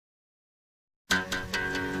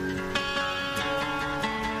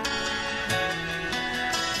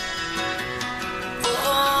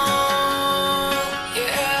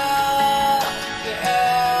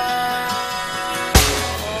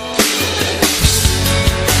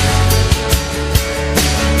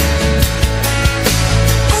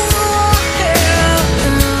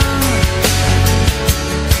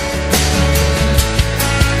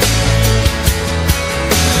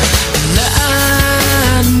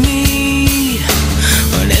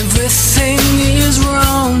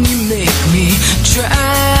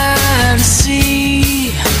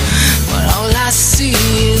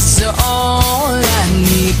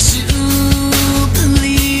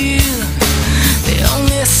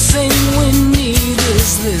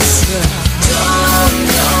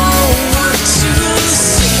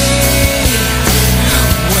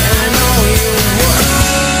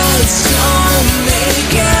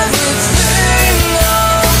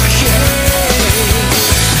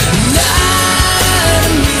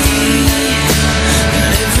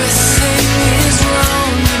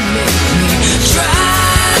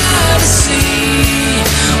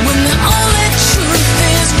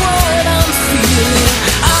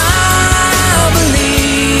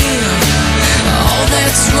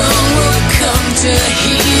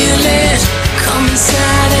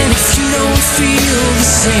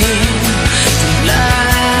same. Don't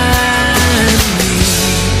lie to me.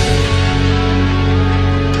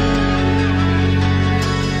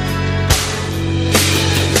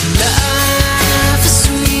 Life is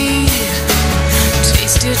sweet,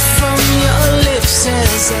 taste it from your lips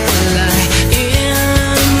as I lie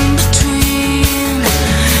in between.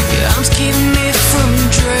 Your arms keep me from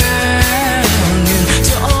drowning.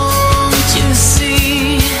 Don't you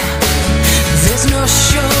see? There's no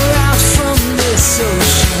shore out from this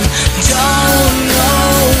ocean. Don't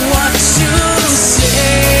know what to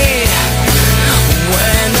say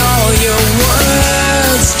when all your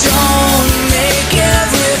words don't make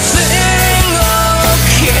everything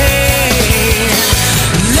okay.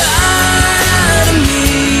 Lie to me,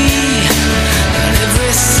 and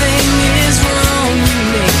everything is wrong. You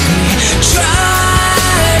make me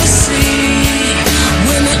try to see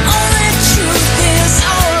when the only truth is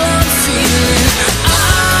all I'm feeling.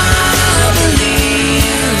 I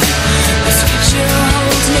believe the future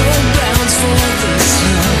holds no bounds for this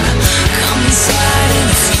love. Come inside, and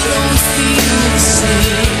if you don't feel the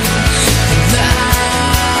same, lie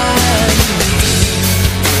to me.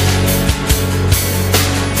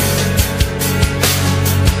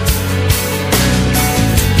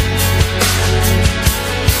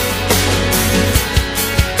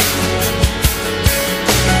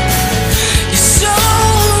 Your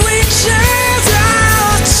soul reaches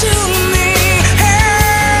out to me. Hey,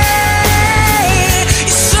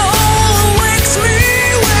 your soul wakes me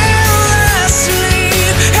when I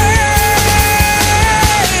sleep. Hey,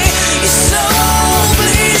 your soul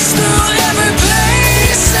bleeds through every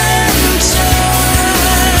place and time.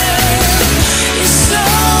 Your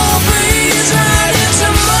soul breathes right into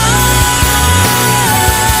mine.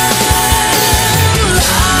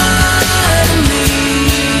 Lie to me,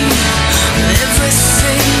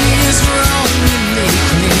 everything is wrong. You make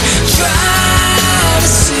me try to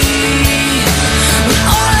see when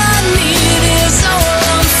all I need is all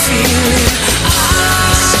I'm feeling.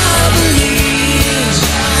 I believe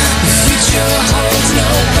the future holds no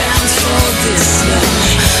bounds for this love.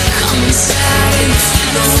 Come inside, and if you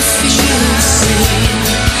don't feel the same,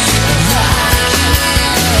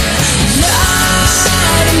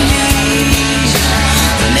 lie to me,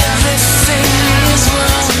 when everything is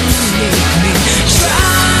wrong. You make me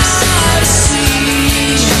try to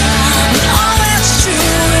see when all that's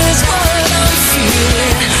true is what I'm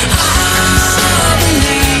feeling. I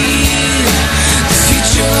believe the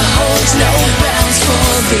future holds no bounds for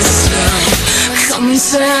this love. Come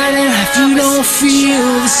inside, and if you don't feel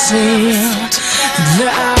the same,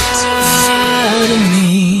 lie